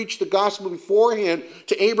faith, preached the gospel beforehand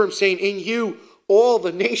to Abraham, saying, in you all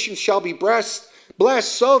the nations shall be blessed.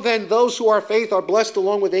 So then those who are faith are blessed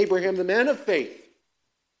along with Abraham, the man of faith.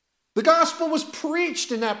 The gospel was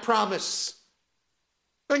preached in that promise.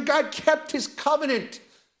 And God kept his covenant.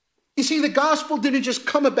 You see, the gospel didn't just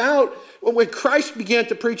come about when Christ began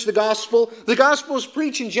to preach the gospel. The gospel was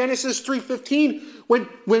preached in Genesis 3:15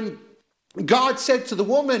 when God said to the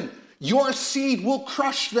woman, your seed will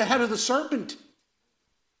crush the head of the serpent.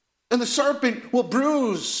 And the serpent will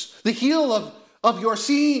bruise the heel of your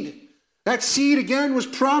seed. That seed again was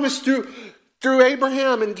promised through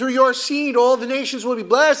Abraham, and through your seed all the nations will be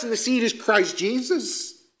blessed, and the seed is Christ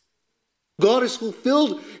Jesus. God has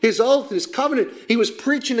fulfilled his oath and his covenant. He was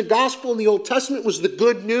preaching the gospel in the Old Testament. It was the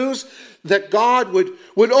good news that God would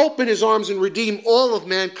open his arms and redeem all of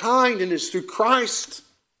mankind, and it's through Christ.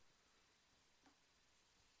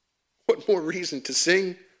 What more reason to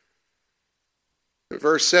sing?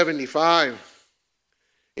 Verse 75,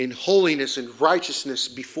 in holiness and righteousness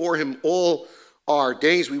before him all our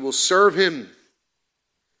days we will serve him.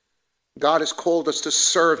 God has called us to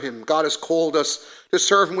serve him. God has called us to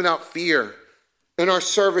serve him without fear. And our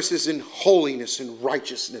service is in holiness and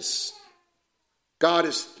righteousness. God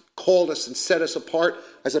has called us and set us apart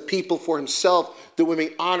as a people for himself, that we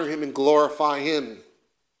may honor him and glorify him.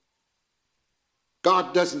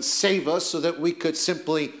 God doesn't save us so that we could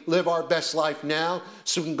simply live our best life now,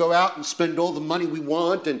 so we can go out and spend all the money we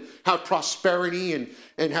want and have prosperity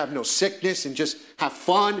and have no sickness and just have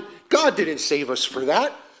fun. God didn't save us for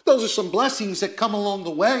that. Those are some blessings that come along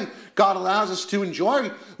the way. God allows us to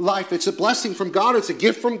enjoy life. It's a blessing from God. It's a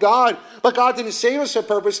gift from God. But God didn't save us for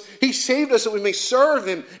purpose. He saved us that we may serve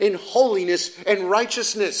him in holiness and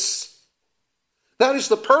righteousness. That is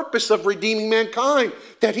the purpose of redeeming mankind,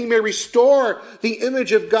 that he may restore the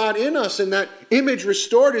image of God in us. And that image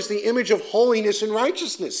restored is the image of holiness and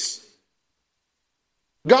righteousness.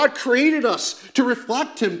 God created us to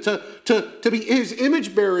reflect him, to be his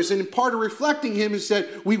image bearers. And part of reflecting him is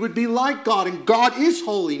that we would be like God. And God is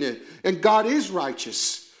holiness. And God is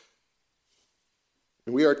righteous.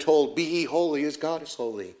 And we are told, be ye holy as God is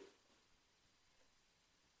holy.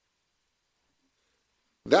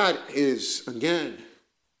 That is, again,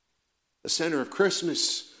 the center of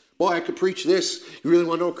Christmas. Boy, I could preach this. You really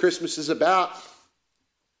want to know what Christmas is about?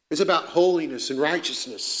 It's about holiness and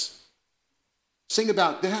righteousness. Sing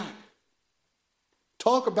about that.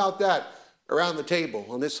 Talk about that around the table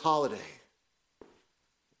on this holiday.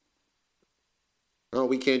 No,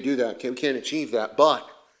 we can't do that. We can't achieve that. But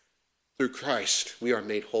through Christ, we are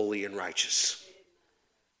made holy and righteous.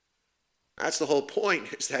 That's the whole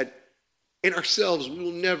point, is that in ourselves, we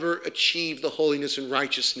will never achieve the holiness and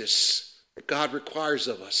righteousness that God requires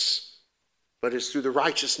of us. But it's through the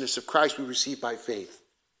righteousness of Christ we receive by faith.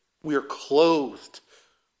 We are clothed.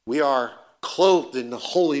 We are clothed in the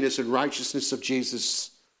holiness and righteousness of Jesus.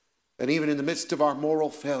 And even in the midst of our moral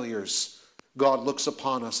failures, God looks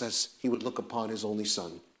upon us as he would look upon his only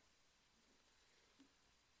Son.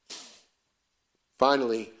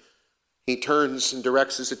 Finally, he turns and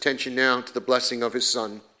directs his attention now to the blessing of his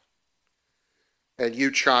Son. And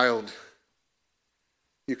you, child,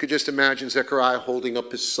 you could just imagine Zechariah holding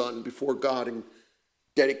up his son before God and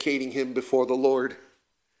dedicating him before the Lord.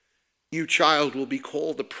 You, child, will be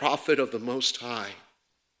called the prophet of the Most High.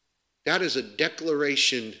 That is a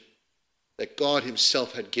declaration that God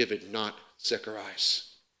himself had given, not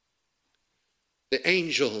Zechariah's.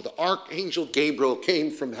 The archangel Gabriel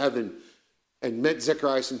came from heaven and met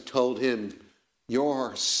Zechariah and told him,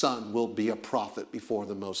 your son will be a prophet before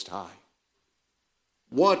the Most High.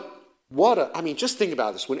 Just think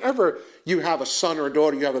about this. Whenever you have a son or a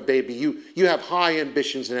daughter, you have a baby, you have high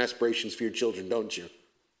ambitions and aspirations for your children, don't you?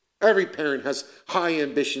 Every parent has high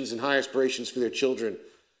ambitions and high aspirations for their children.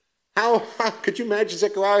 How could you imagine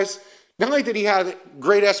Zechariah's? Not only did he have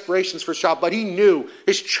great aspirations for his child, but he knew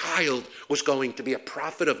his child was going to be a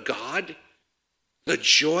prophet of God. The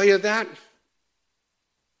joy of that.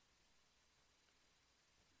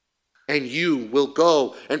 And you will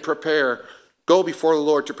go before the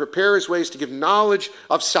Lord to prepare his ways, to give knowledge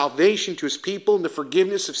of salvation to his people and the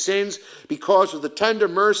forgiveness of sins because of the tender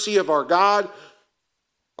mercy of our God.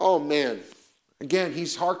 Oh man. Again,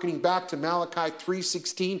 he's hearkening back to Malachi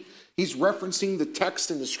 3:16. He's referencing the text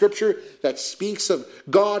in the scripture that speaks of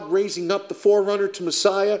God raising up the forerunner to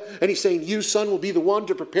Messiah. And he's saying, you, son, will be the one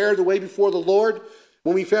to prepare the way before the Lord.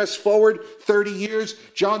 When we fast forward 30 years,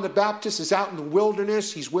 John the Baptist is out in the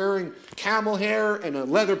wilderness. He's wearing camel hair and a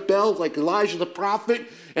leather belt like Elijah the prophet.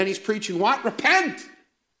 And he's preaching what? Repent!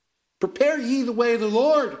 Prepare ye the way of the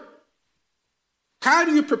Lord. How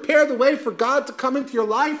do you prepare the way for God to come into your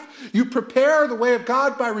life? You prepare the way of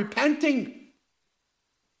God by repenting.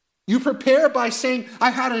 You prepare by saying,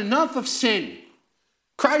 I've had enough of sin.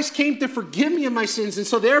 Christ came to forgive me of my sins, and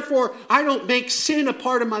so therefore I don't make sin a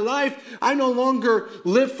part of my life. I no longer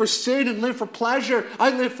live for sin and live for pleasure.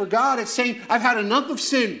 I live for God. It's saying, I've had enough of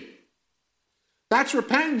sin. That's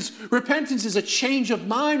repentance. Repentance is a change of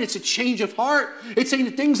mind. It's a change of heart. It's saying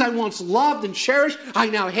the things I once loved and cherished, I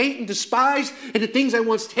now hate and despise, and the things I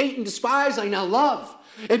once hate and despise, I now love.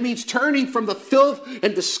 It means turning from the filth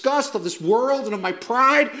and disgust of this world and of my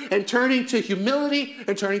pride and turning to humility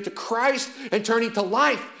and turning to Christ and turning to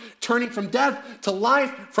life, turning from death to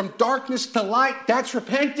life, from darkness to light. That's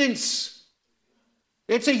repentance.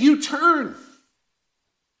 It's a U-turn.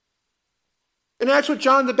 And that's what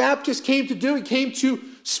John the Baptist came to do. He came to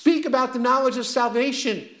speak about the knowledge of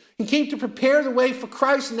salvation. He came to prepare the way for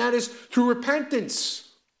Christ, and that is through repentance.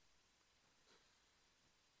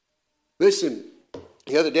 Listen.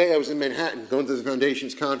 The other day I was in Manhattan going to the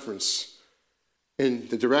Foundations conference. And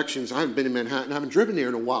the directions, I haven't been in Manhattan. I haven't driven there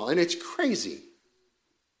in a while. And it's crazy.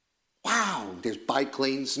 Wow, there's bike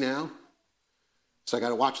lanes now. So I got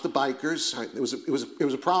to watch the bikers. It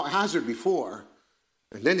was a hazard before.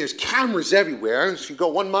 And then there's cameras everywhere. If you go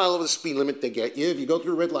 1 mile over the speed limit, they get you. If you go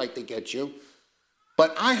through a red light, they get you.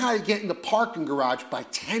 But I had to get in the parking garage by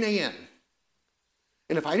 10 a.m.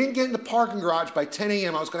 And if I didn't get in the parking garage by 10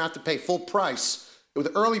 a.m., I was going to have to pay full price. It was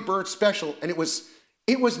an early bird special, and it was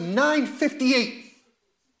 $9.58.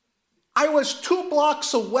 I was 2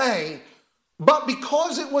 blocks away, but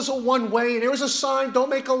because it was a one-way, and there was a sign, don't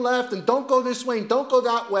make a left, and don't go this way, and don't go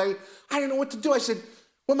that way, I didn't know what to do. I said,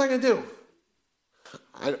 what am I going to do?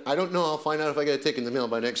 I don't know. I'll find out if I get a ticket in the mail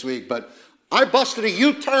by next week, but I busted a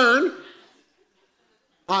U-turn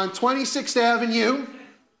on 26th Avenue.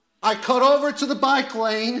 I cut over to the bike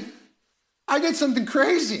lane. I did something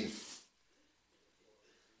crazy.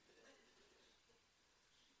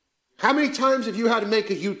 How many times have you had to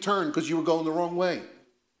make a U-turn because you were going the wrong way?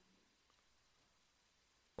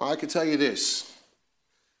 Well, I can tell you this.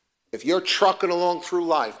 If you're trucking along through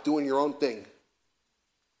life, doing your own thing,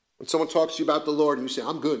 when someone talks to you about the Lord and you say,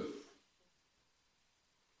 I'm good.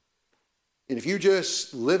 And if you're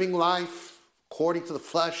just living life according to the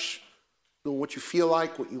flesh, doing what you feel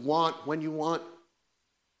like, what you want, when you want,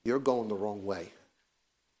 you're going the wrong way.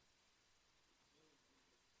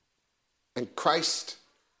 And Christ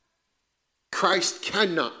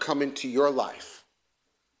cannot come into your life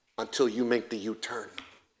until you make the U-turn,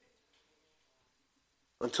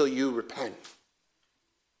 until you repent.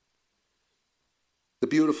 The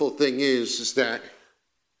beautiful thing is that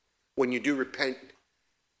when you do repent,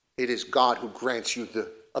 it is God who grants you the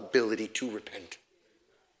ability to repent.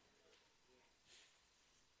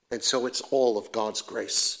 And so it's all of God's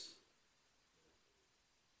grace.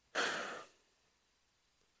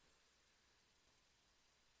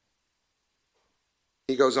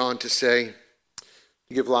 He goes on to say,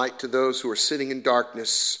 to give light to those who are sitting in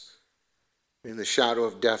darkness, in the shadow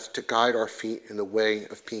of death, to guide our feet in the way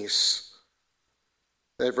of peace.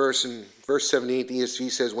 That verse in verse 78, the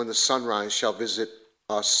ESV says, when the sunrise shall visit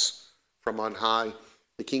us from on high.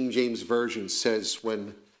 The King James Version says,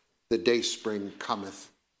 when the dayspring cometh.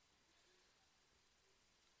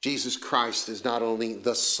 Jesus Christ is not only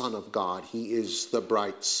the Son of God, he is the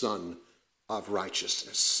bright sun of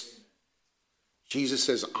righteousness. Jesus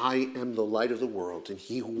says, I am the light of the world, and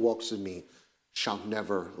he who walks in me shall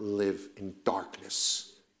never live in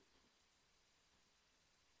darkness.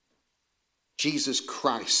 Jesus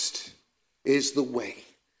Christ is the way.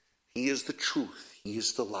 He is the truth. He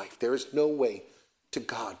is the life. There is no way to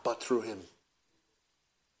God but through him.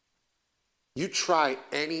 You try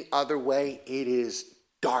any other way, it is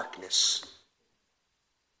darkness.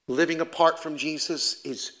 Living apart from Jesus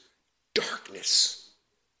is darkness.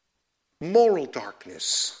 Moral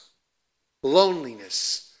darkness.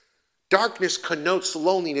 Loneliness. Darkness connotes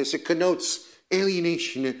loneliness. It connotes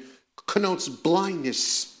alienation. It connotes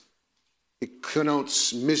blindness. It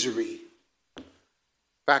connotes misery. In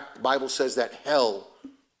fact, the Bible says that hell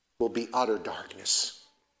will be utter darkness.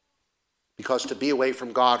 Because to be away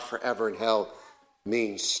from God forever in hell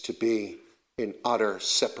means to be in utter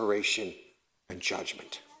separation and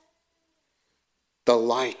judgment. The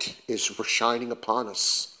light is shining upon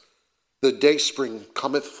us. The dayspring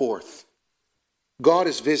cometh forth. God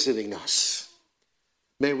is visiting us.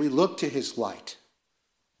 May we look to his light.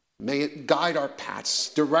 May it guide our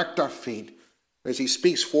paths, direct our feet as he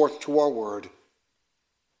speaks forth to our word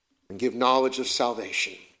and give knowledge of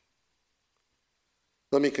salvation.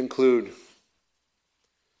 Let me conclude.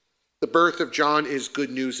 The birth of John is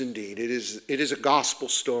good news indeed. It is a gospel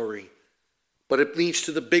story, but it leads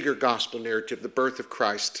to the bigger gospel narrative, the birth of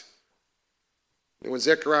Christ. And when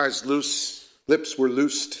Zechariah's lips were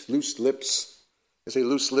loosed lips, they say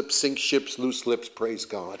loose lips sink ships, loose lips praise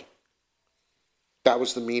God. That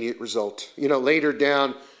was the immediate result. Later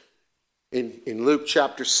down in Luke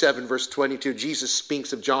chapter 7, verse 22, Jesus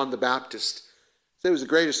speaks of John the Baptist. He was the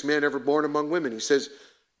greatest man ever born among women. He says,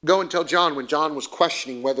 go and tell John, when John was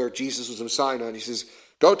questioning whether Jesus was the Messiah or not, he says,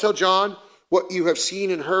 go tell John what you have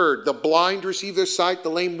seen and heard. The blind receive their sight, the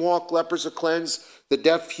lame walk, lepers are cleansed, the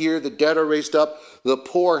deaf hear, the dead are raised up, the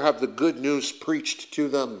poor have the good news preached to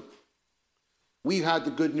them. We've had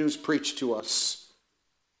the good news preached to us.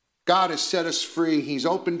 God has set us free. He's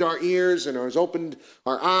opened our ears and has opened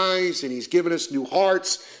our eyes, and he's given us new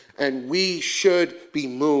hearts, and we should be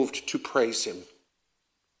moved to praise him.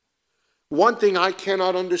 One thing I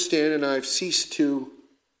cannot understand, and I've ceased to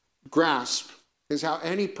grasp, is how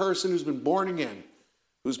any person who's been born again,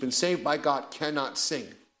 who's been saved by God, cannot sing.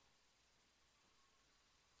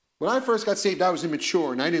 When I first got saved, I was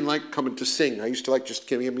immature, and I didn't like coming to sing. I used to like just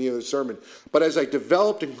giving me a sermon. But as I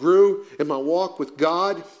developed and grew in my walk with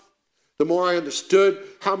God, the more I understood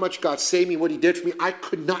how much God saved me, what he did for me, I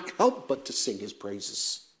could not help but to sing his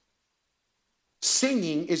praises.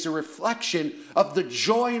 Singing is a reflection of the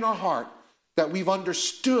joy in our heart that we've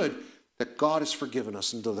understood that God has forgiven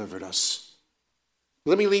us and delivered us.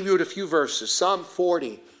 Let me leave you with a few verses. Psalm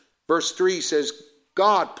 40, verse 3 says,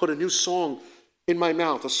 God put a new song in my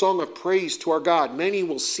mouth, a song of praise to our God. Many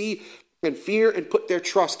will see and fear and put their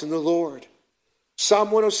trust in the Lord. Psalm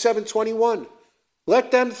 107:21.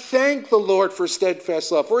 Let them thank the Lord for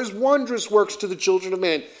steadfast love, for his wondrous works to the children of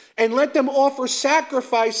man. And let them offer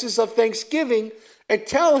sacrifices of thanksgiving and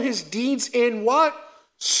tell his deeds in what?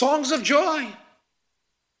 Songs of joy.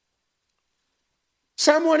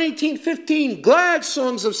 Psalm 118:15. Glad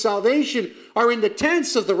songs of salvation are in the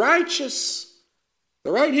tents of the righteous.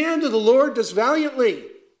 The right hand of the Lord does valiantly.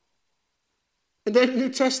 And then the New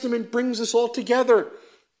Testament brings us all together.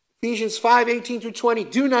 Ephesians 5:18-20.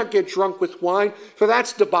 Do not get drunk with wine, for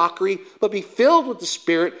that's debauchery, but be filled with the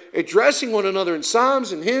Spirit, addressing one another in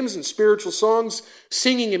psalms and hymns and spiritual songs,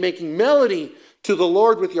 singing and making melody to the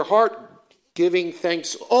Lord with your heart, giving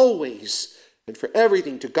thanks always and for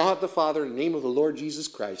everything to God the Father in the name of the Lord Jesus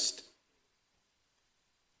Christ.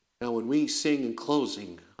 Now when we sing in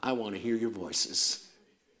closing, I want to hear your voices.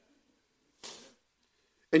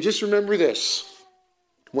 And just remember this.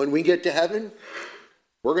 When we get to heaven,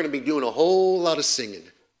 we're going to be doing a whole lot of singing.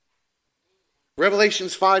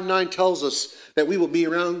 Revelations 5:9 tells us that we will be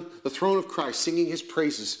around the throne of Christ singing his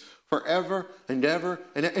praises forever and ever.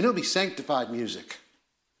 And it'll be sanctified music.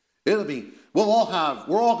 We're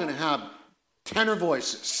all going to have tenor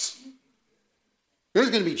voices. There's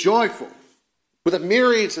going to be joyful with a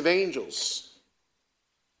myriads of angels.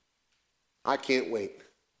 I can't wait.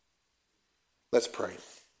 Let's pray.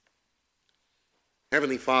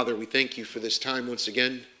 Heavenly Father, we thank you for this time once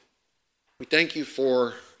again. We thank you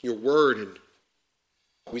for your word, and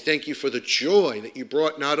we thank you for the joy that you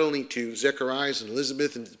brought not only to Zechariah and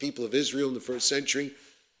Elizabeth and the people of Israel in the first century,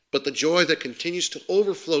 but the joy that continues to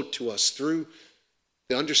overflow to us through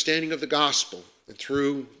the understanding of the gospel and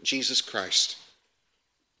through Jesus Christ.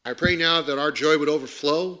 I pray now that our joy would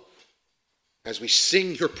overflow as we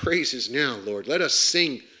sing your praises now, Lord. Let us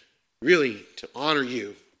sing really to honor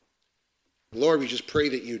you. Lord, we just pray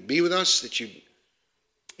that you'd be with us, that you'd,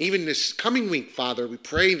 even this coming week, Father, we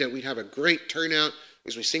pray that we'd have a great turnout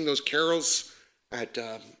as we sing those carols at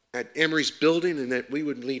Emery's building, and that we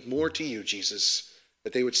would lead more to you, Jesus,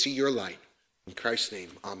 that they would see your light. In Christ's name,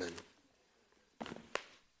 amen.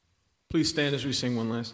 Please stand as we sing one last.